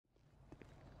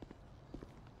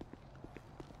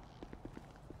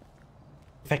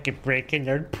if I could break in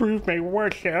there and prove my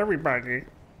worth to everybody.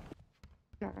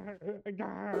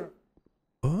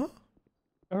 Huh?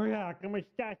 Oh yeah, come and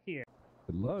start here.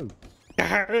 Hello.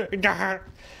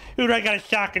 Who do I got a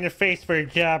sock in the face for a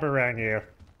job around here?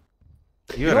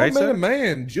 You met a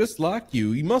man just like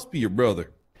you. He must be your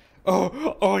brother.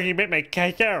 Oh, you met my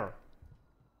cousin?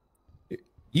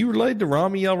 You related to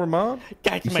Rami El Rahman?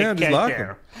 That's you my sound just like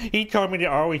cousin. him. He told me to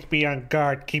always be on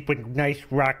guard, keep a nice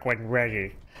rock when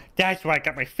ready. That's why I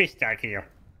got my fist out here.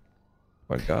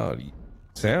 My God, you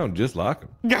sound just like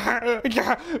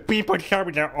him. People tell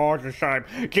me that all the time.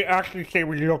 They actually say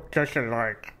we look just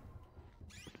alike.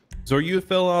 So are you the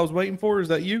fellow I was waiting for? Is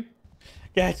that you?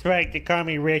 That's right, they call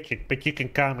me Richard, but you can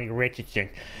call me Richardson.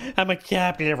 I'm a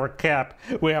chopped liver cop.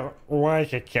 Well,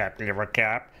 was a chopped liver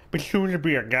cop, but soon to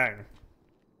be a gun.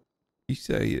 You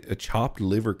say a chopped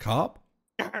liver cop?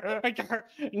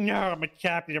 No, I'm a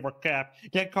chopped liver cop.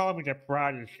 They call me the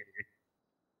Prodigy.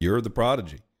 You're the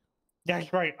Prodigy.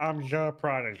 That's right, I'm the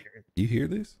Prodigy. You hear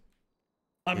this?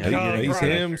 I'm He's Prodigy.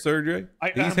 him, Sergey.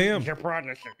 He's him. The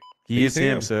Prodigy. He is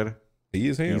him, sir. He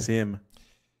is him. He's him.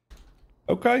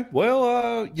 Okay,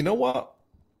 well, you know what?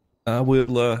 I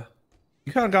will,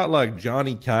 you kind of got like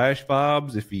Johnny Cash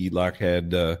vibes if he like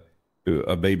had a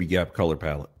Baby Gap color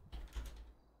palette.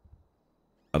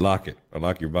 I like it. I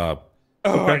like your vibe.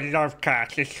 Oh, Okay. I love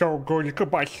Cash. It's so good. You could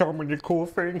buy so many cool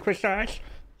things besides.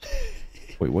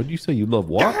 Wait, what did you say? You love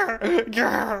what?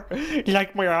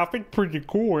 Like my outfit? Pretty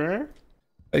cool, eh?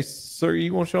 Hey, sir,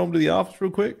 you want to show him to the office real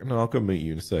quick? And I'll come meet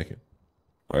you in a second.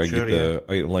 All right, Sure,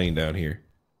 I get Lane down here.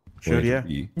 Sure, Waiting yeah. for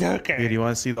you. Okay. Hey, do you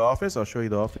want to see the office? I'll show you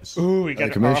the office. Ooh, we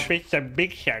got an Commish. office, a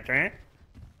big shot, huh?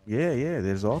 Yeah,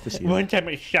 there's an office here. One time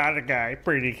I shot a guy.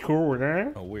 Pretty cool,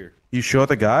 huh? Oh, weird. You shot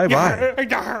the guy? Why?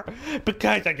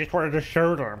 Because I just wanted to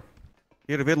show them.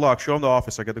 Here, the Whitlock, show him the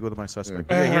office. I got to go to my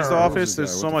suspect. Yeah. Yeah, here's the Oh, office. this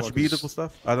There's guy? so What the much fuck is- beautiful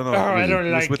stuff. I don't know. Oh, I don't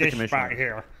He's like with the this commissioner. spot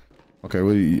here. Okay,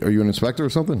 well, are you an inspector or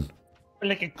something?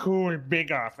 Like a cool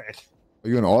big office. Are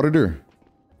you an auditor?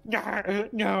 No,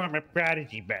 I'm a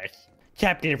Prodigy boss.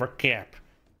 Top liver cap.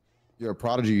 You're a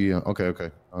prodigy.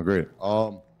 Okay. Oh, great.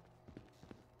 Well,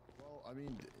 I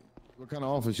mean, what kind of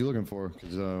office you looking for?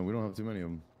 Because we don't have too many of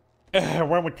them.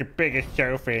 One with the biggest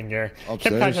sofa in there. Upstairs,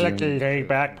 Sometimes I like to yeah. lay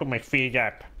back, put my feet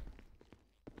up.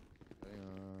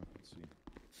 Let's see.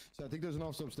 So I think there's an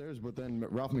office upstairs, but then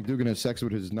Ralph McDougan has sex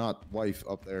with his not wife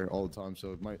up there all the time,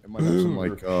 so it might have some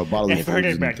like bodily I've heard fluids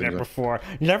and about things that like- before.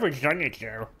 Never done it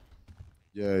though.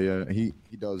 Yeah. He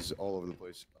does all over the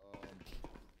place.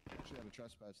 Actually, had a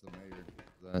trespass to the mayor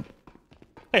for that.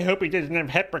 I hope he doesn't have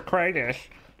hepatitis.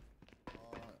 I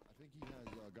think he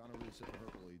has gonorrhea,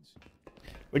 syphilis.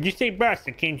 Would you say, boss?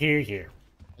 I can't hear you.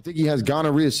 I think he has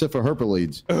gonorrhea,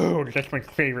 syphilis. Oh, that's my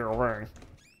favorite word.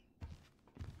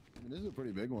 I mean, this is a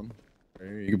pretty big one.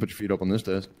 Here, you can put your feet up on this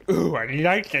desk. Ooh, I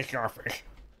like this office.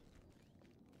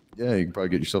 Yeah, you can probably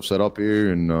get yourself set up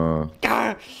here and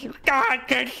God, I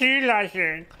can't see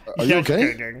nothing. Are you Just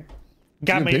okay? kidding.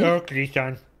 Got You my in pain? Oakley's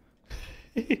on.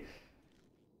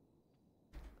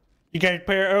 You got a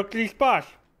pair of Oakley's, boss?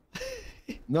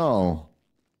 No.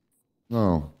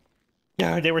 No,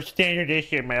 they were standard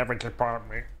issue in my other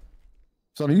department.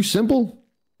 Son, are you simple?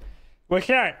 What's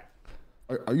that?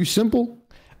 Are you simple?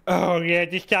 Oh, yeah,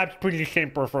 this job's pretty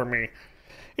simple for me.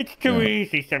 It's too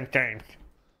easy sometimes.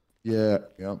 Yeah,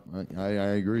 I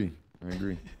agree.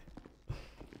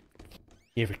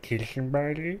 You ever kill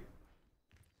somebody?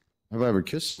 Have I ever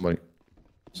kissed somebody?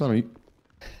 Son, are you...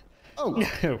 Oh,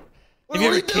 No. what Have are you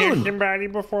ever you kissed doing? somebody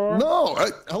before? No,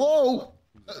 hello?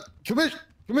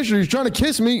 Commissioner, he's trying to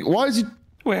kiss me. Why is he...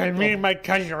 Well, me and my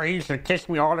cousin, he used to kiss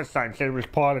me all the time, so it was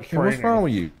part of Hey, training. what's wrong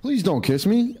with you? Please don't kiss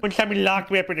me. One time he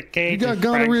locked me up in a You cage. got and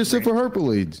gonorrhea, spanked me.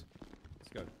 syphilis.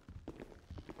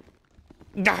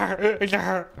 Let's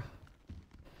go.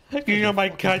 You know my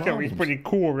cousin, he's pretty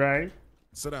cool, right?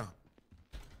 Sit down.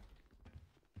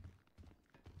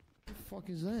 What the fuck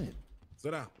is that?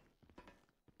 Sit down.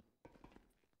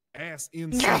 Ass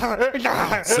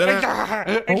inside. Sit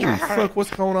down. Holy fuck,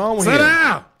 what's going on with Sit him?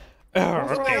 down.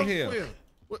 What's wrong with Will, him?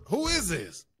 who is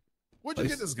this? Where'd you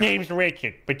get this guy? Name's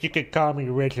Richard, but you can call me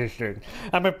Richardson.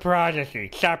 I'm a prodigy,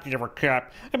 top liver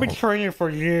cop. I've been training for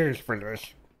years for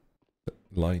this.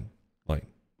 Lane.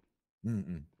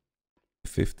 Mm-mm.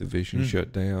 5th Division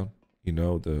shut down. You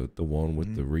know, the one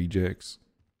with the rejects.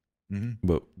 Mm-hmm.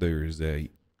 But there's a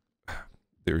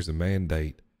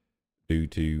mandate due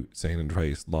to San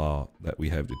Andreas law that we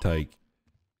have to take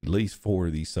at least 4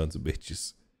 of these sons of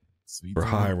bitches Sweet for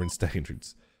time. hiring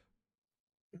standards.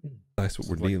 That's what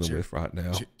we're Like dealing with right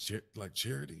now. Like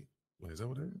charity. Wait, is that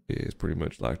what it is? Yeah, it's pretty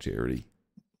much like charity.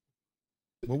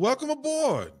 Well, welcome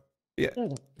aboard. Yeah.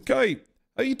 Okay.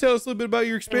 How you tell us a little bit about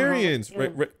your experience,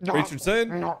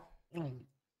 Richardson?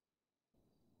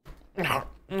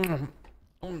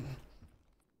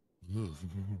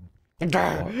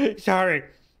 Sorry,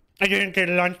 I didn't get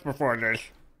lunch before this.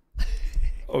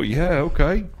 Oh yeah,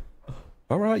 okay.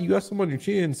 All right, you got some on your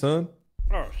chin, son.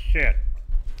 Oh shit.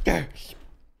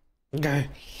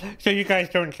 So you guys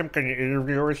doing some kind of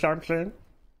interview or something?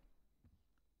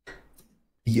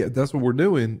 Yeah, that's what we're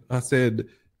doing. I said,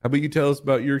 how about you tell us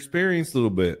about your experience a little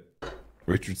bit,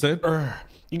 Richardson?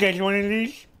 You guys want any of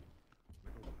these?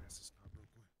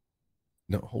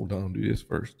 No, hold on. Do this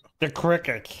first. The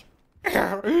crickets.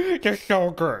 They're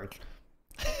so good.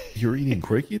 You're eating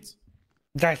crickets?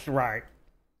 That's right.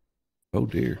 Oh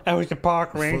dear. I was a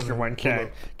park ranger one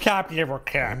time. Top level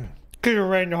cap. Could have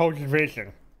ran the whole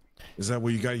division. Is that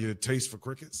where you got your taste for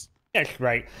crickets? That's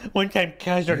right. One time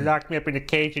Kaiser locked me up in a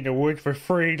cage in the woods for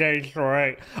 3 days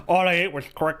straight. All I ate was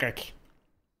crickets.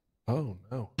 Oh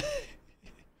no.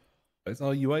 That's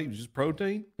all you ate was just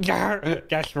protein?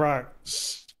 That's right.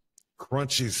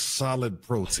 Crunchy, solid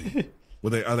protein. Are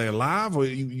they alive or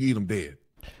you eat them dead?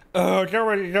 Oh,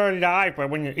 they're alive, but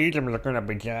when you eat them, they're gonna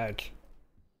be dead.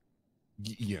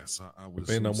 Yes, I would.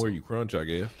 Depending on assume where so. you crunch, I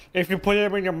guess. If you put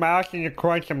them in your mouth and you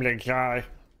crunch them, they die.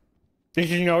 Did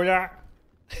you know that?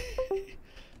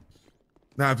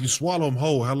 Now, if you swallow them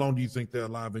whole, how long do you think they're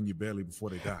alive in your belly before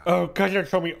they die? Oh, Cousin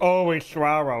told me always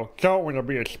swallow. Don't want to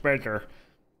be a spitter.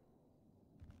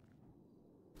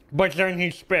 But then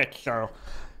he spits, so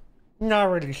not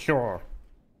really sure.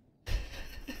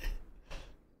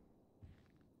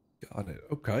 Got it.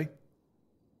 Okay.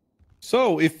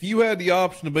 So, if you had the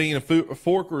option of being a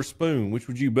fork or a spoon, which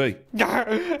would you be?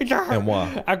 And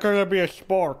why? I'm gonna be a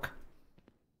spork.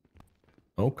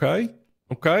 Okay.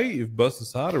 Okay. If Buster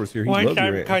Sider was here, he'd One love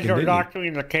time, your Cousin continue. locked me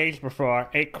in the cage before. I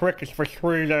ate crickets for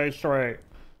 3 days straight.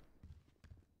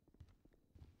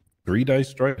 3 days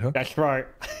straight, huh? That's right.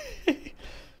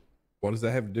 What does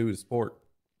that have to do with sport?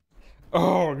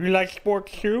 Oh, you like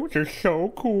sports too? They're so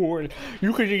cool.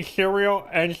 You can eat cereal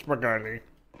and spaghetti.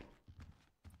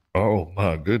 Oh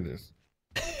my goodness.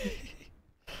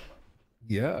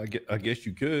 Yeah, I guess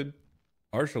you could,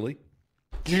 partially.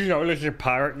 Do you know there's a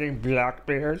pirate named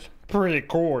Blackbeard? Pretty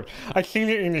cool. I seen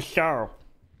it in the show.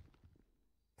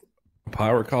 A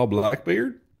pirate called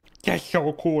Blackbeard? That's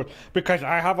so cool because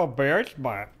I have a bear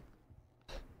spot.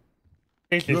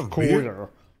 It's You just have a beard? cooler.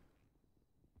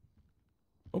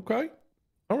 Okay.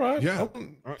 All right. Yeah. Okay.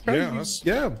 Yeah, that's-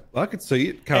 Yeah, I could see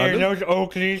it, kind And of. those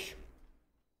Oakleys.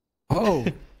 Oh,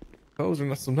 those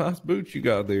are some nice boots you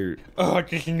got there. Oh,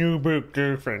 this new boot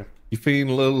goofing. You feeling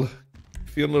a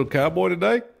little cowboy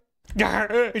today?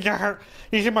 These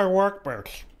are my work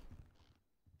boots.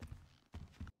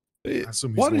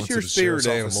 assume he's What going is to your the spirit sheriff's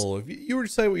office. animal? If you were to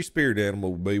say what your spirit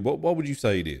animal would be, what would you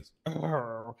say it is?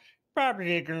 Oh,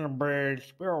 probably a bird,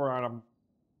 sparrow on them.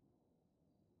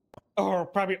 Oh,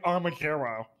 probably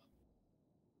armadillo.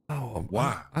 Oh,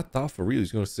 Why? I thought for real he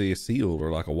was going to say a seal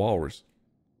or like a walrus.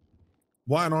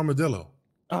 Why an armadillo?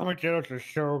 Armadillos are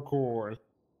so cool.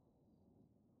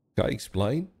 Can I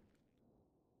explain?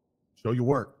 Show your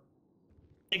work.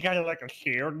 They got like a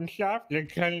shield and stuff. They're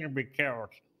kind of be killed.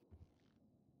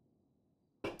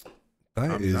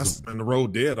 That's been the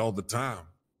road dead all the time.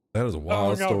 That is a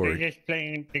wild oh no, story. they're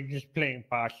just plain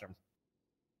possum.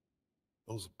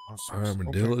 Those are possums.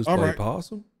 Armadillos All play right.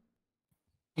 possum?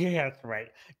 Yeah, that's right.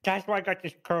 That's why I got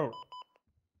this coat.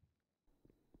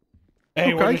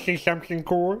 Hey, want Okay. to see something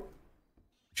cool?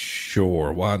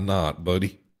 Sure, why not,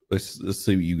 buddy? Let's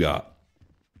see what you got.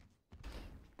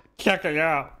 Check it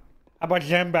out. How about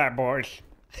them bad boys?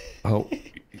 Oh, you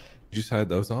just had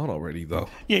those on already, though.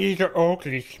 Yeah, these are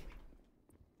Oakleys.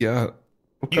 Yeah.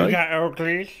 You Okay. got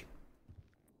Oakleys?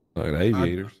 Like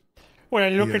aviators. When I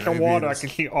look Yeah, at the water, I aviators. can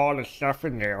see all the stuff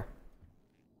in there.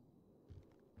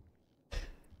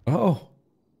 Oh.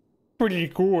 Pretty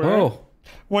cool. Huh? Oh.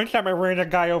 One time I ran a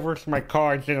guy over to my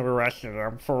car and then arrested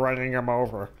him for running him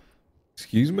over.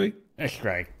 Excuse me? That's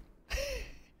right.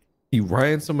 You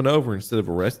ran someone over instead of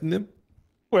arresting them?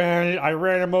 Well, I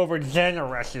ran him over and then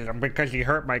arrested him because he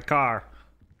hurt my car.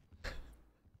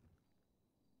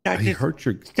 That's He just hurt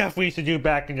your. stuff we used to do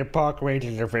back in the park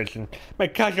ranger division. My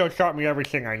cousin taught me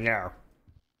everything I know.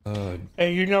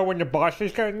 Hey, you know when the boss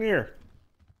is getting here?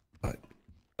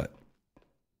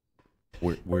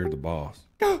 We're the boss.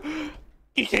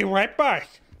 You say what, boss?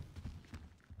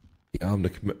 Yeah, I'm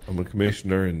the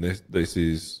commissioner, and this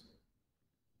is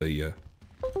the.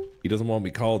 He doesn't want me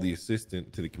called the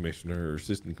assistant to the commissioner or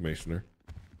assistant commissioner.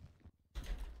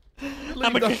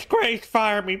 I'm a disgrace.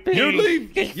 Fire me, please. You're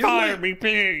leaving. Just You're fire leaving. me,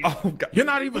 please. Oh God! You're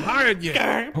not even hired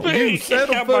yet. Please,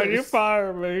 settle somebody first.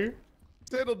 fire me.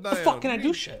 Settle down. The fuck can I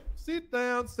do shit? Sit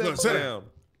down, settle Look, sit down. down.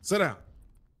 Sit down.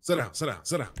 Sit down. Sit down.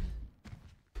 Sit down.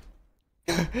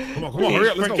 Come on, hurry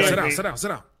up. Let's go. Sit down. Sit down. Sit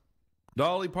down.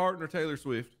 Dolly Parton or Taylor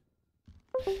Swift?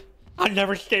 I'll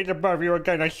never stand above you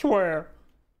again, I swear.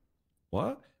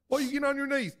 What? Why you get on your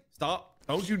knees? Stop.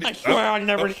 Don't you I swear I'll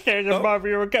never stand above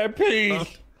you again,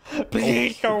 please.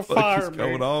 Please don't fire What's me.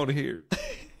 going on here?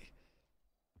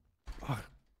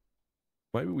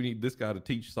 Maybe we need this guy to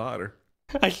teach cider.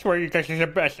 I swear you guys are the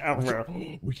best ever.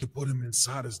 We can put him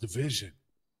inside his division.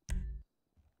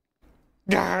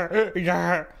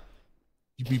 Yeah.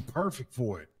 You'd be perfect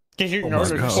for it. Did you Oh know my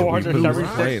there's God,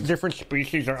 476 different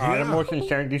species of animals in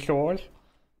Sandy Shores?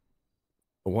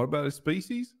 But what about his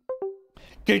species?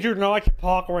 Did you know at the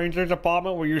park ranger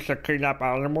department we used to kidnap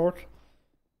animals?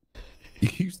 You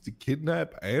used to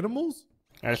kidnap animals?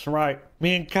 That's right.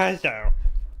 Me and Kazo.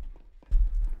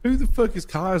 Who the fuck is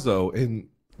Kaizo? And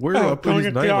where do I put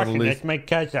his name on the list? That's my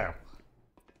Kazo.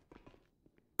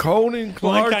 Conan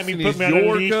One time Clarkson he put is me on a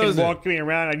your leash and cousin. walked me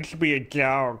around. I used to be a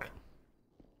dog.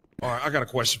 All right, I got a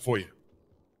question for you.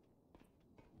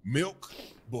 Milk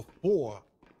before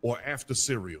or after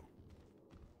cereal?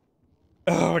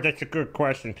 Oh, that's a good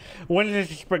question. When does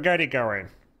the spaghetti go in?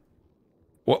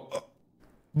 What?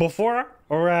 Before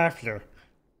or after?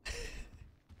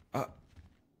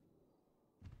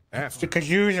 After. Because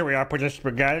usually I put the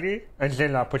spaghetti, and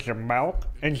then I put the milk,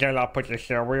 and then I put the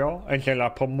cereal, and then I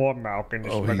put more milk in the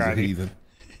Oh, he's a spaghetti. heathen.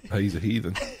 He's a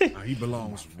heathen. He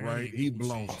belongs right. He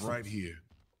belongs right here.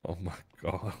 Oh my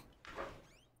God.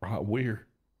 Right where?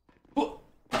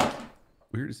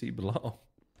 Where does he belong?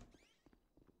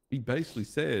 He basically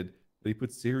said they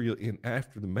put cereal in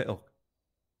after the milk.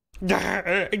 I'm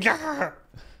What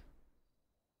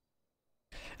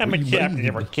a do you captain mean?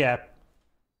 of a cap.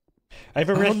 I've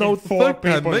don't know arrested what the 4 fuck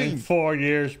that people in means. 4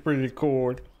 years, pretty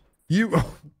cool. You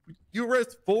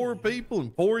arrest 4 people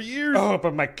in 4 years? Oh,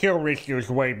 but my kill ratio is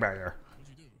way better.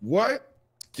 What?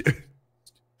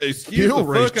 Excuse Kill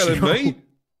the fuck out of ratio. me.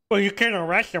 Well, you can't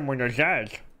arrest them when they're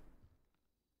dead.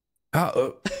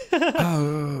 I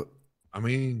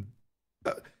mean,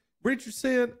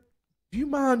 Richardson, do you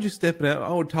mind just stepping out? I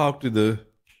want to talk to the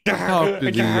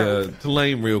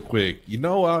Lane real quick. You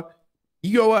know what?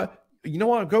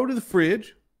 Go to the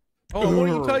fridge. Oh, why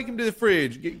don't you take him to the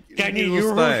fridge? Can get a you little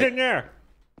use snack. in there?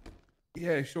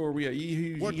 Yeah, sure.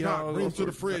 what not? Bring him to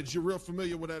the fridge. You're real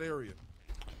familiar with that area.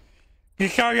 You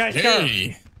saw that stuff?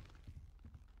 Hey.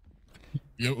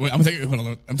 Yo, wait, I'm taking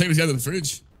this guy to the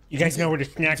fridge. You guys know where the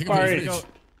snack Take him to bar the is? fridge.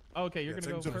 Okay, you're Yeah, gonna take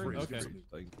go him to the first. fridge.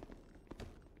 Okay.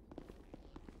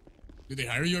 Did they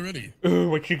hire you already? Ooh,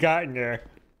 what you got in there?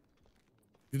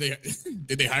 Did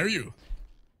they hire you?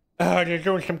 They're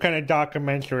doing some kind of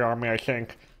documentary on me, I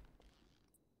think.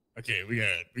 Okay, we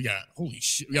got holy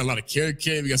shit, we got a lot of carrot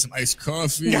cake, we got some iced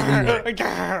coffee. Got Are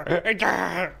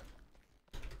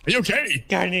you okay?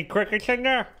 any crickets in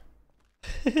there?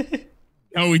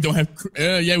 No, we don't have.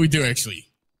 Yeah, we do actually.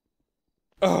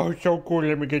 Oh, so cool.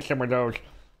 Let me get some of those.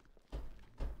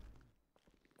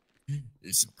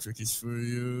 There's some crickets for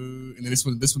you, and then this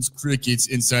one's crickets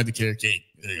inside the carrot cake.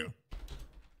 There you go.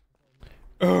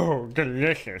 Oh,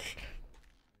 delicious.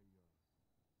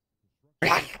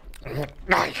 What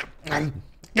are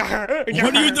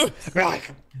you doing?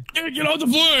 Get off the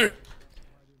floor!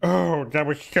 Oh, that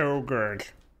was so good.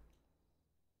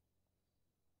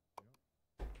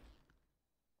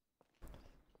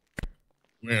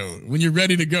 Well, when you're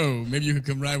ready to go, maybe you can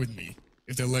come ride with me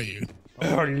if they'll let you.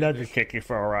 Oh, I'd love to take you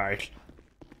for a ride.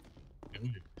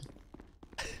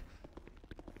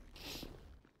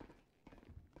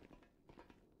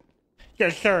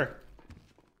 Yes, sir.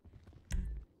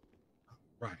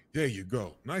 Right. There you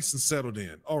go. Nice and settled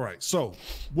in. All right. So,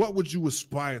 what would you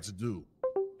aspire to do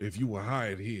if you were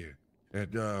hired here at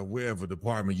wherever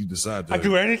department you decide to I'll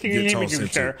do anything you get need me tossed to,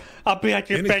 into? sir. I'll be at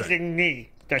your Anything. begging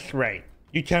knee. That's right.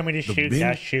 You tell me to shoot, bin-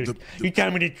 I'll shoot. the- You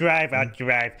tell me to drive, I'll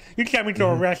drive. You tell me to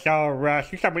arrest, I'll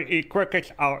arrest. You tell me to eat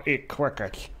crickets, I'll eat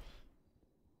crickets.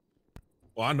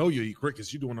 Well, I know you eat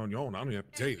crickets. You're doing it on your own. I don't even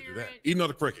have to tell you to do that. Eat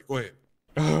another cricket. Go ahead.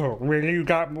 Oh, really? You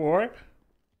got more?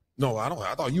 No, I don't.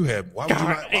 I thought you had. Why would you, God,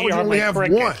 not, why eat would you all only my have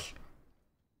crickets. one?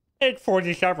 It's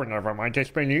 47 of them. I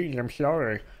just been eating them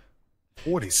slowly.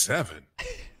 47.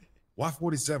 Why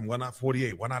 47? Why not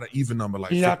 48? Why not an even number like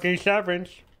 50? Lucky sevens.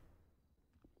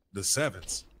 The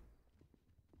sevens?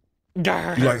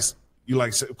 Gah. You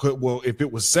like? Well, if it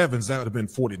was sevens, that would have been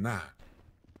 49.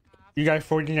 You got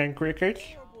 49 crickets?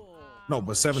 No,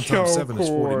 but 7 So times 7 is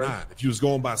cool. 49. If you was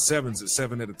going by sevens, it's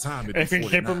 7 at a time. It'd If be you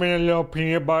dip 49. them in a little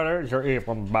peanut butter, you're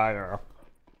even better.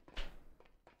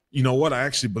 You know what? I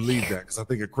actually believe that because I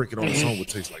think a cricket on its own would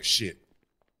taste like shit.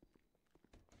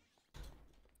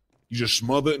 You just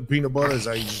smother it in peanut butter? Is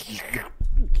that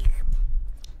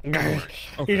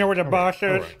You know what the boss is? all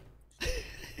right.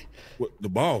 What, the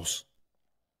boss?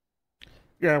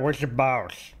 Yeah, what's the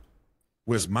boss?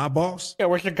 Where's my boss? Yeah,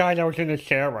 what's the guy that was in the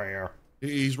chair right here?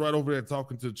 He's right over there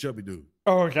talking to the chubby dude.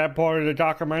 Oh, is that part of the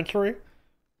documentary?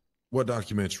 What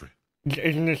documentary?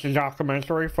 Isn't this a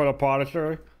documentary for the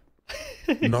Prodigy?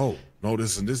 No,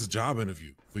 this is a job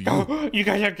interview for you. Oh, you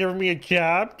guys have given me a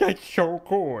job? That's so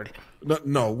cool.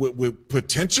 No, we're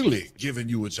potentially giving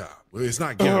you a job. It's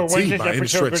not Oh, when's guaranteed this by any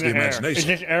episode stretch of the gonna air? imagination. Is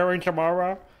this airing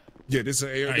tomorrow? Yeah, this is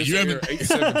air. Right, This you is air haven't-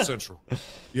 8/7 Central.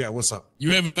 Yeah, what's up?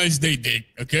 You have a nice day, Dick.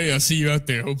 Okay, I'll see you out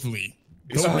there. Hopefully.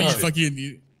 It's Don't be alright.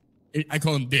 fucking. I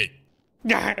call him Dick.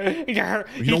 Yeah, he don't said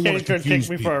he's wanna gonna take confuse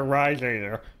me for a ride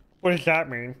later. What does that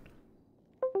mean?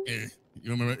 Here,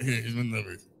 you remember? Here's my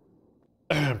number.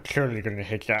 I'm surely gonna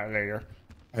hit that later.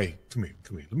 Hey, come here.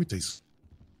 Let me tell you something.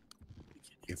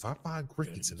 If I find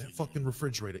crickets in that fucking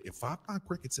refrigerator,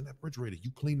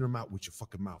 you clean them out with your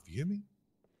fucking mouth. You hear me?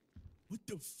 What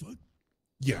the fuck?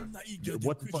 Yeah. I'm not eating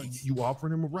What the fuck? crickets. You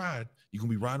offering him a ride? You gonna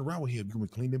be riding around with him? You gonna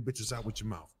clean them bitches out with your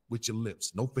mouth, with your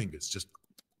lips, no fingers. Just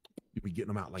you be getting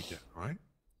them out like that. All right.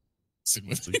 So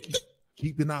you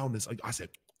keep an eye on this. I said.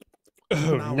 keep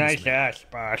an eye Oh, on nice this, man. ass,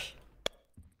 boss.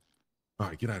 All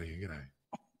right, get out of here. Get out of here.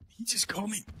 He just called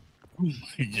me. Oh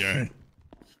my god.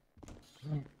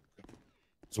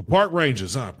 So park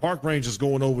rangers, huh? Park rangers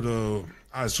going over to.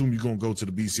 I assume you're gonna go to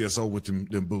the BCSO with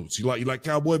them boots. You like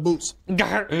cowboy boots?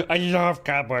 I love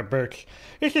cowboy boots.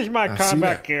 This is my I see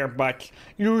combat that. gear, but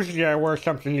usually I wear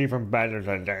something even better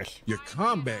than this. Your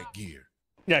combat gear.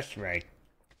 That's right.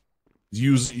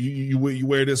 You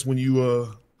wear this when you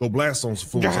go blast on some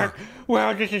fools. Huh?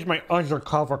 Well, this is my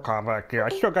undercover combat gear. I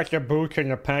still got the boots and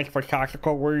the pants for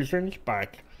tactical reasons,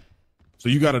 but So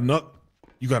you got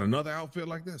another outfit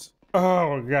like this?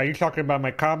 oh yeah, you talking about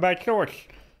my combat shorts?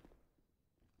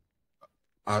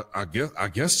 I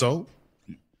guess so.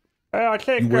 I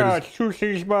take You wear 2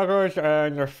 cheeseburgers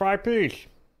and a fried piece.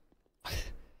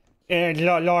 And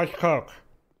large Coke.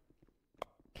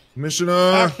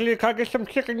 Commissioner. Actually, can I get some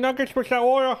chicken nuggets with that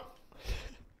order?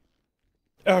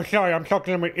 Oh, sorry, I'm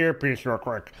talking to my earpiece real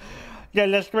quick. Yeah,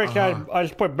 let's make that. I'll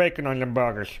just put bacon on them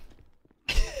burgers.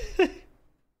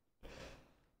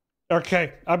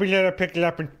 Okay, I'll be there to pick it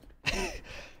up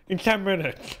in 10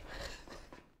 minutes.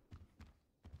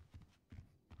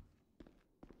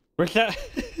 What's that?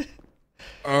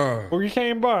 What are you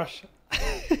saying, boss?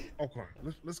 Okay,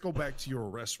 let's go back to your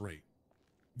arrest rate.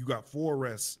 You got 4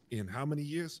 arrests in how many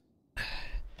years?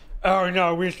 Oh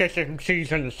no, we just get some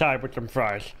cheese on the side with some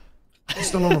fries. You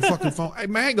still on the fucking phone? Hey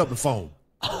man, hang up the phone.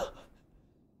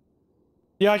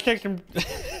 Yeah, I take some.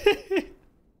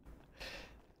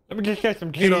 Let me just get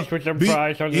some cheese with some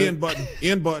fries on the. End button.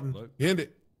 End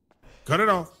it. Cut it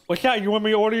off. What's that? You want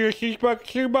me to order your cheeseburger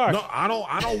 $2? No, I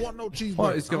don't want no cheeseburger.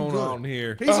 What is I'm going good. on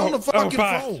here? He's on the fucking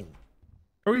fast. phone.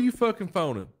 Who are you fucking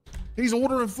phoning? He's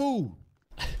ordering food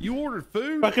You ordered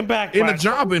food? Welcome back, in a boss.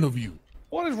 job interview.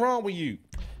 What is wrong with you?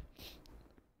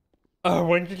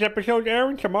 When's this episode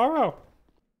airing? Tomorrow.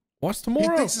 What's He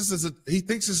tomorrow?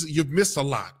 thinks you've missed a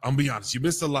lot. I'm be honest. You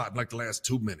missed a lot in like the last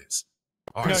 2 minutes.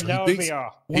 All right, No, so that he would thinks be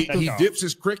all. he That's all. dips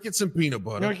his crickets in peanut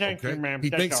butter. No, thank you, ma'am. He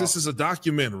That's thinks this all. is a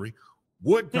documentary.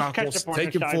 Woodcock Just wants to ketchup on the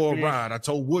take him side, for a please. ride. I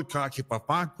told Woodcock if I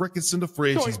find crickets in the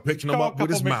fridge, So, he's picking throw them a up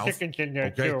with his couple mouth. McChickens in there,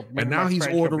 Okay, too. Maybe and now my he's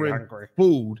friends will be ordering hungry.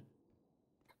 food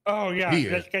Oh yeah,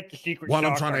 here let's get the secret while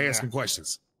I'm sauce trying to on ask there. him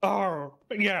questions. Oh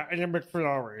yeah, and a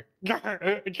McFlurry.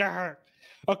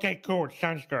 Okay, cool.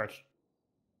 Sounds good.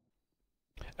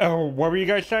 Oh, what were you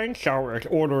guys saying? Sorry, it's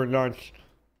ordering lunch.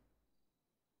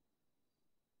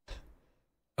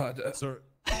 Sir,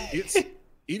 it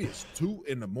is 2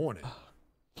 a.m.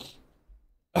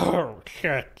 Oh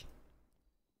shit.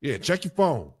 Yeah, check your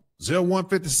phone.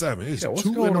 0157. It's Yeah, what's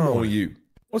 2 going in the on morning. with you?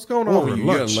 What's going on Ordering with you?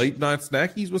 You got lunch. late night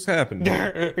snackies? What's happening? He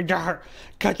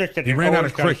ran out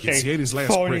of crickets. He ate his last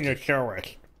phoning cricket. to show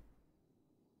it.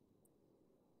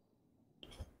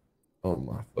 Oh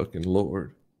my fucking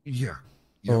lord. Yeah.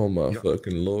 Oh my yeah.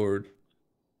 fucking lord.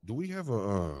 Do we have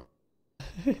like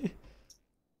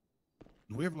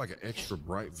an extra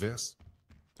bright vest?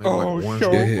 Maybe Oh, orange so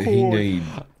one? Yeah, he cool. need.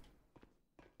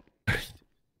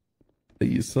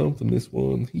 He is something. This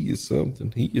one. He is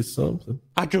something. He is something.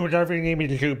 I'll do whatever you need me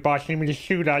to do, boss. You need me to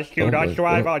shoot, I'll shoot. Oh I'll my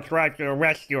drive, God. I'll drive. You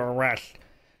arrest, you arrest.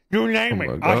 You name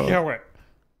Oh it, my I'll God. do it.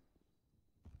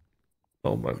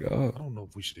 Oh my I god. don't know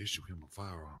if we should issue him a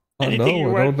firearm. I Anything know.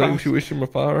 you I want, don't think we boss. should wish him a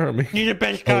firearm. You're the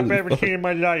best cop Holy I've ever fuck. seen in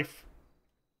my life.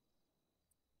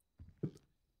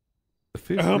 The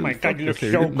fifth Oh really my god, fucked you look us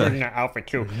here, so didn't good they? in that outfit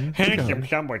too. Mhm. Handsome,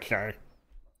 some would say.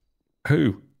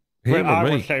 Who? Him I or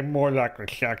would me? say more likely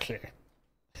sexy.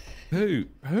 Who?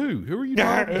 Who are you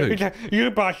talking to?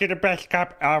 You, boss, you're the best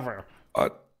cop ever.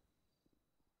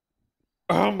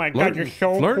 Oh my God, you're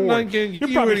so flirting cool. ain't getting You're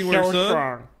you probably anywhere, so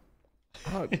son.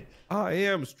 strong. I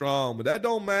am strong, but that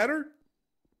don't matter.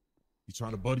 He's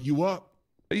trying to butter you up.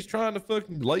 He's trying to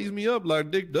fucking blaze me up like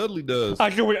Dick Dudley does.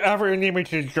 I'll do whatever you need me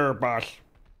to do, boss.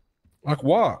 Like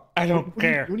what? I don't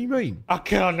care. What do you mean? I'll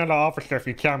kill another officer if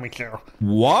you tell me to.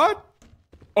 What?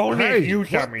 Only Hey, if you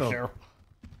tell what me the-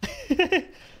 to.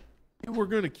 We're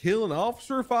gonna kill an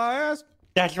officer if I ask?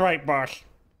 That's right, boss.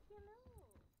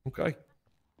 Okay.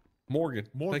 Morgan,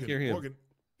 take care of him. Morgan,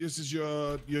 this is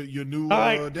your new All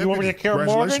right, deputy. you want me to kill Morgan?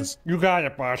 Congratulations. You got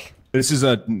it, boss. This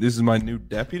is my new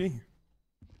deputy.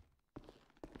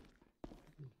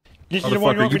 This is the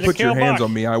one you Motherfucker, want you me to put your kill, hands boss.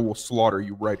 on me, I will slaughter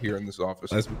you right here in this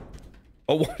office.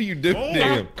 Oh, what are you doing Oh, to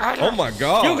him? Oh my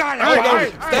God! You got it, Hey, boss. hey,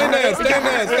 stand down! Stand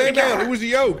down! Stand down! It was a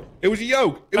yoke! It was a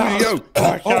yoke! It was a yoke!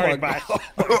 Oh, sorry, my boss.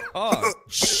 God! Holy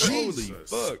Jesus.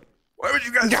 fuck! Why would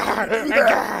you guys do that?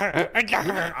 This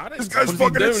What's guy's he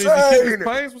fucking doing? Is he shitting his insane.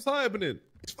 pants? What's happening?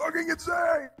 He's fucking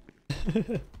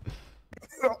insane.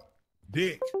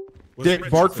 Dick. What's Dick,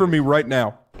 Richardson? bark for me right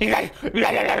now. Oh my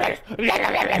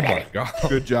God!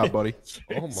 Good job, buddy.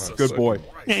 Oh my Good boy.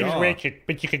 Name's God. Richard,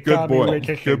 but you can call Good me boy.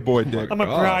 Richardson. Good boy, Dick. I'm a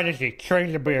God. prodigy,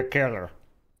 trained to be a killer.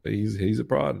 He's a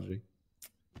prodigy.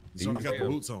 He's already got the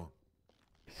boots on.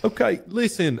 Okay,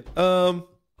 listen.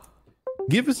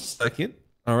 Give us a second.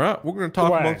 All right, we're gonna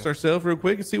talk Why? amongst ourselves real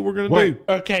quick and see what we're gonna do.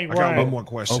 Okay, I got one right. more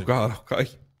question. Oh God. Okay.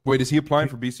 Wait, is he applying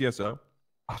for BCSO?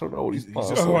 I don't know what he's He's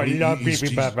talking. Oh, I love he's- BB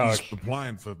he's- Babos. He's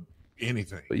applying for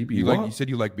anything. Baby, You what? like? You said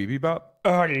you like BB Bop? Oh,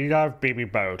 I love baby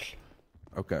boats.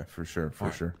 Okay, for sure,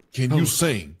 for sure. Can you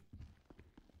sing?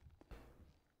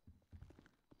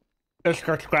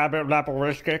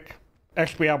 Escrabablabaristic.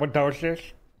 Expialidocious.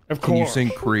 Of Can you course. sing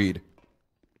Creed?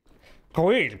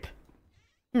 Creep.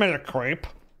 I'm not a creep.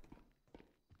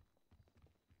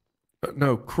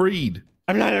 No, Creed.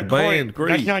 I'm not a The band, creep.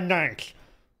 That's Creed. not nice.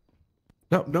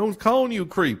 No one's calling you a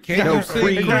creep. Can't No, you sing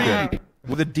Creed Creed?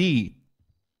 with a D.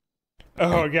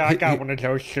 Oh, yeah, I got one of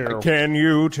those too. Can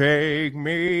you take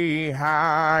me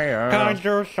higher?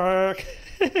 Conjure suck.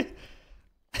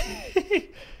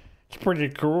 It's pretty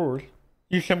cool.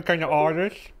 You some kind of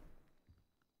artist?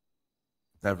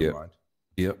 Never Yep. mind.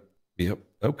 Yep.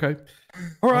 Okay.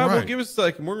 All right, well, right. give us a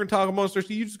second. We're going to talk amongst ourselves.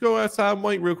 You just go outside and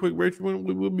wait real quick, Richard.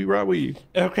 We'll be right with you.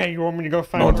 Okay, you want me to go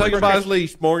find Come on, take him by his Richard?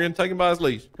 leash, Morgan. Take him by his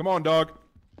leash. Come on, dog.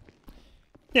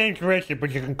 Name's Richard,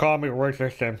 but you can call me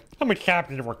Richardson. I'm a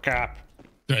captain of a cop.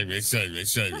 Sorry, Rich.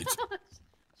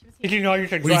 Did you know you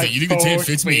should What do you drive think? You think the tan full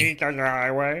fits me? speed on the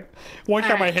highway? One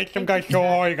time I hit some guy so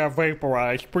hard he got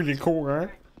vaporized. Pretty cool, huh?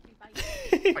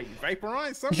 You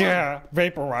vaporize someone? Yeah,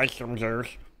 vaporized some dudes.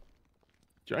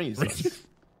 Jesus.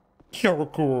 So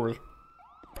cool.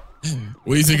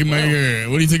 What do you think of my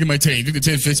what do you think of my tan? You think the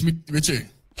tan fits me, Richard?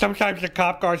 Sometimes the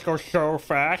cop cars go so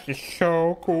fast. It's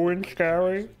so cool and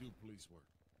scary. Do police work.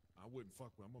 I wouldn't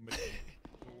fuck with. I'm gonna make him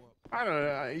go up. I don't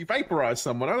know. You vaporized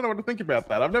someone. I don't know what to think about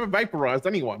that. I've never vaporized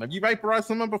anyone. Have you vaporized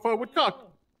someone before, Woodcock?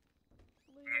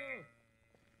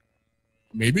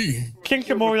 Maybe. Think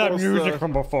some more of that Because, music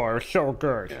from before. It's so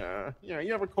good. Yeah.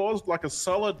 You ever caused like a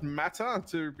solid matter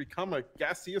to become a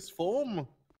gaseous form?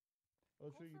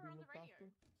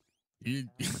 You-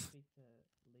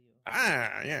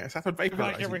 Yes, that's what You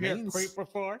guys ever vaporizing hear means. creep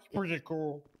before? It's pretty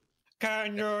cool.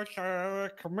 Can you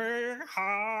take me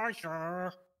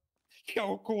higher?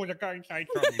 So cool. The guy inside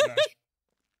told me that.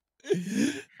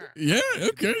 yeah.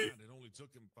 Okay. It only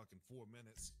took him fucking 4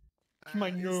 minutes. It's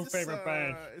my new Is this, favorite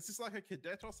band. Is this like a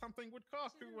cadet or something,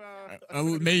 Woodcock?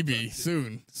 Who, Maybe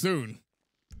soon.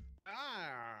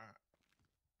 Ah.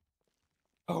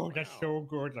 Oh, that's so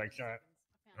good like that.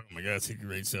 Oh my God, it's a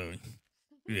great song.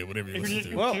 Yeah, whatever you If you listen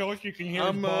listen to. Well, close, you can hear his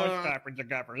I'm, balls tapping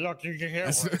together. Look, you can hear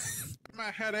one. That's- I'm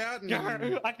gonna head out and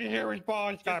Yeah, I can hear his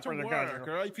balls get to tapping work. together.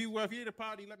 All right? If you need a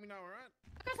party, let me know. All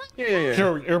right? Yeah.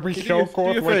 Dude, it'll be Do so your- cool do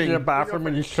if your we're in the thing. bathroom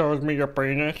and he shows me your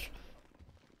penis.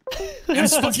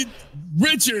 That's fucking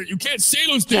Richard. You can't say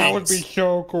those That would be things.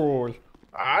 so cool.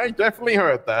 I definitely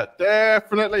heard that.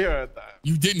 Definitely heard that.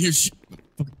 You didn't hear shit.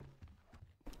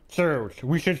 Dude,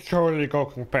 we should totally go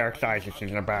compare sizes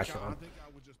in the I bathroom. think I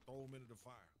would just throw him into the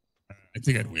fire. I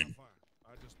think I'd win.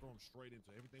 I just throw him straight into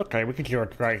everything. Okay, we can do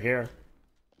it right here.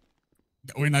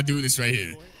 We're not doing this right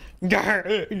here.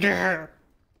 Yeah,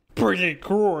 pretty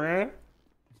cool, huh?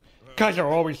 Cousin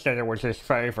always said it was his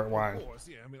favorite one. Of course,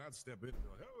 yeah. I mean, I'd step in. And go,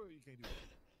 hell, you can't do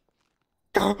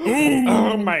that.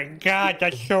 Oh my god,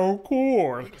 that's so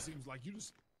cool. It seems like you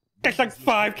just. That's like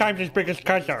 5 times as big as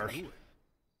Cousin's.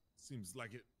 Seems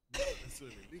like it. That's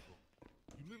illegal.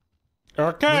 You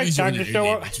Okay, Please time join to your show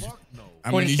A up. game. fuck no.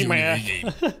 I'm Want gonna to need see you my in your A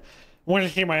ass? game. Want to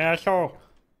see my asshole?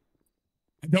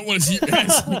 I don't want to see your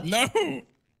ass. No.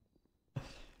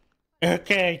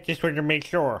 Okay, just wanted to make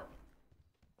sure.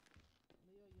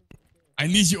 I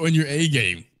need you on your A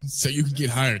game so you can get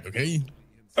hired, okay?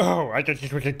 Oh, I thought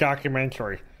this was a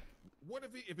documentary. What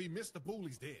if he missed the pool?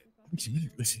 He's dead.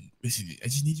 Listen. I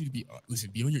just need you to be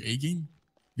be on your A game,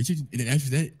 Richard, and then after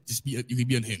that, you can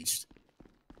be unhinged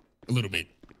a little bit.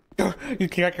 You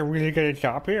think I can really get a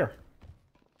job here?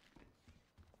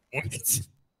 What?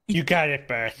 You got it,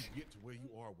 Beth. Get to where you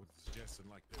are with a suggestion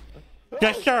like that.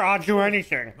 Yes, sir. I'll do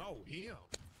anything. No, him.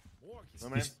 No,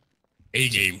 man. A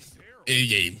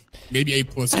game, maybe A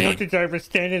plus I don't game. deserve to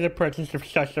stand in the presence of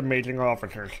such amazing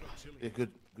officers. Yeah,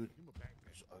 good. I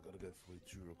gotta go for it,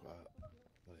 2 o'clock.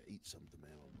 Gotta eat something,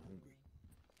 man. I'm hungry.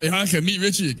 Hey, Hanka, meet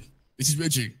Richard. This is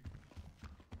Richard.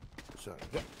 Sorry.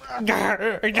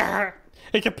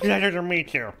 It's a pleasure to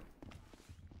meet you.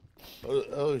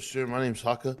 Oh, sure. My name's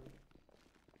Haka.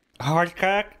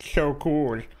 Hardcock? So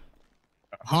cool.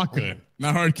 Haka,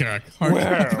 not hardcock.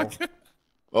 Wow.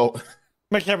 Oh,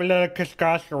 Must have a lot of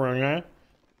testosterone, huh?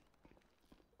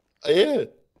 yeah.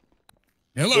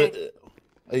 Hello.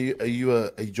 Are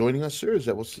you joining us, sir? Is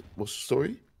that what's the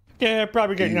story? Yeah,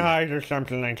 probably getting hired or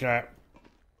something like that.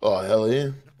 Oh, hell yeah.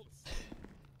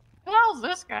 Who hell's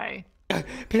this guy?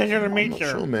 Pleasure to I'm meet not you.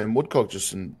 sure, man. Woodcock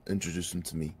just introduced him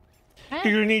to me. Do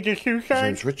you need a shoe His size?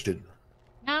 name's Richard.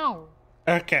 No.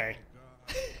 Okay.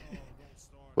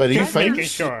 Wait, are you Just making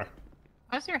famous? sure.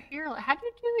 What's your hair? How do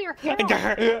you do your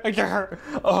hair?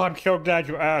 Oh, I'm so glad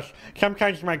you asked.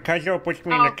 Sometimes my cousin puts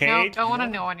me in Oh, a no, cage. don't want to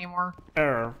know anymore.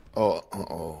 Oh.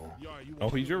 Oh,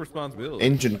 he's your responsibility.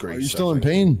 Engine grease. Are you still in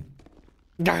pain?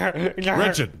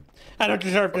 Richard. I don't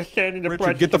deserve to stand in the Richard,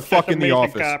 presence get the of fuck such in the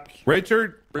amazing office. cops.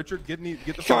 Richard, get the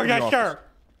fuck Sir, in the yes, office. sir.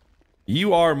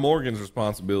 You are Morgan's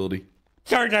responsibility.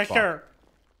 Sir, yes, sir.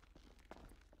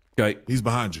 Okay, He's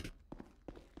behind you.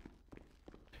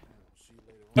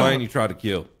 man, you tried to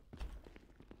kill.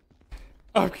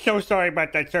 I'm so sorry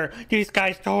about that, sir. These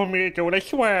guys told me to do it, I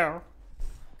swear.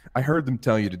 I heard them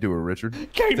tell you to do it, Richard. They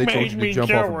If they told made you me to jump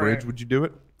do off a bridge, it. would you do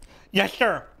it? Yes,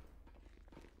 sir.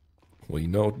 Well, you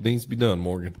know what needs to be done,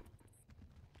 Morgan.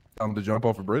 Tell them to jump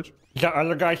off a bridge? The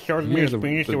other guy showed me his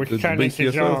penis. It was the 10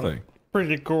 inches BSCO long. thing.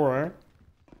 Pretty cool, huh?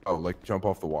 Oh, like jump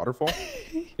off the waterfall?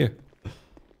 Yeah.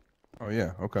 Oh,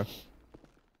 yeah, okay.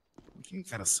 You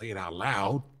gotta say it out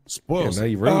loud. Yeah, Spoils now it.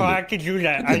 you Oh, ruined I it. could do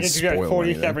that. You I didn't did that spoil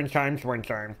 47 times one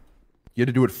time. You had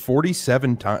to do it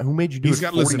 47 times. Who made you do He's it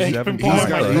got listen. 47 It's been He's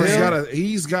part of times? my got, career.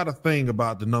 he's got a thing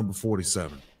about the number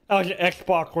 47. I was an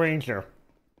Xbox Ranger.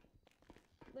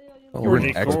 Oh, You were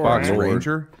an Pretty cool, Xbox right?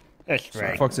 Ranger? That's What the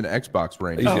right. fuck's an Xbox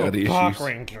Ranger? He's Oh, got Park issues.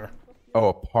 Ranger. Oh,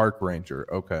 a park ranger.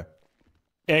 Okay.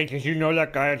 Hey, did you know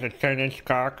that guy has a 10-inch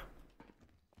cock?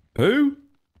 Who?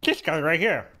 This guy right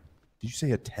here. Did you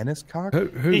say a tennis cock? Who?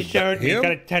 He showed me. He's him?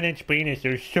 got a 10-inch penis. It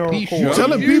was so He cool. showed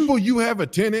Telling you? people you have a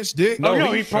 10-inch dick. Oh,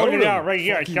 no, he he pulled showed it him. out right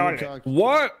here. I saw it. Woodcock.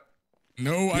 What?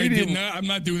 No, I did not. I'm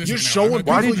not doing this. You're right now. showing I'm not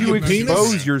Why doing did this. you I'm not doing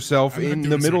expose this. yourself I'm not in doing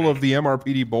the this middle right of the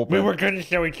MRPD bullpen? We were going to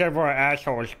show each other our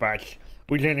asshole spots.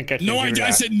 We didn't get to No, do I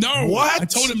that. said no. What? I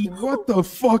told him. What the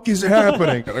fuck is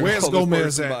happening? Where's Call this Gomez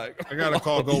person at? back. I gotta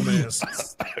call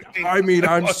Gomez. I mean,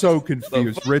 I'm so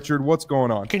confused. Richard, what's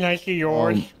going on? Can I see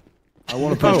yours? I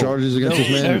want to press No. charges against this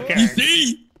man. Okay. You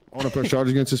see? I want to press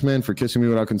charges against this man for kissing me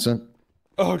without consent.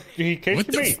 Oh, he What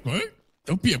kissed the me. fuck?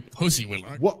 Don't be a pussy,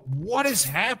 Whitlock. What is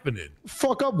happening?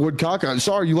 Fuck up, Woodcock. I'm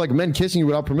sorry you like men kissing you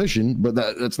without permission, but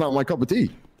that's not my cup of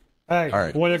tea. Hey, All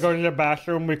right. want to go to the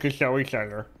bathroom? We could show each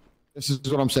other. This is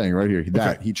what I'm saying right here.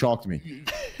 That he chalked me.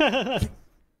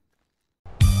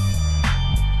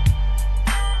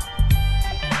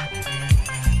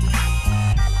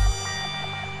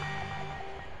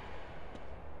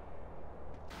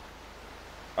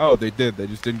 Oh, they did. They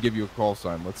just didn't give you a call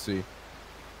sign. Let's see.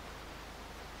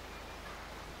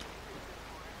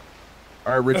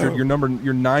 All right, Richard, you're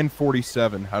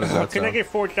 947. How does that Can I sound? get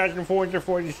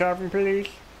 4,447, please?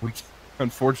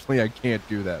 Unfortunately, I can't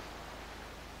do that.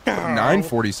 Oh.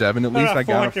 947. At least I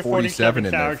got a 47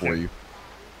 in there for 447,000. you.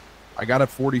 I got a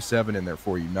 47 in there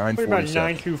for you. What about 947.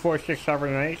 9, 2, 4, 6,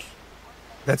 7, 8?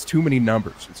 That's too many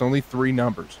numbers. It's only 3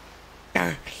 numbers.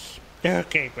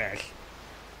 Okay, Bess.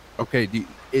 Okay,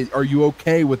 are you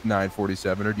okay with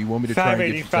 947, or do you want me to try and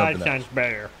get you 585 something else? sounds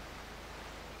better.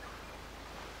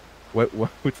 What?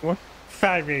 Which one?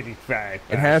 585.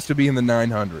 It has to be in the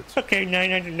 900s. Okay,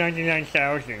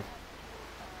 999,000.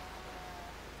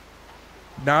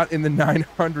 Not in the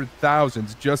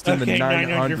 900,000s, just in the Okay, 900s.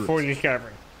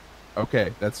 947.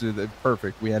 Okay, that's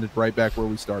perfect. We ended right back where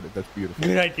we started. That's beautiful.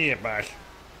 Good idea, boss.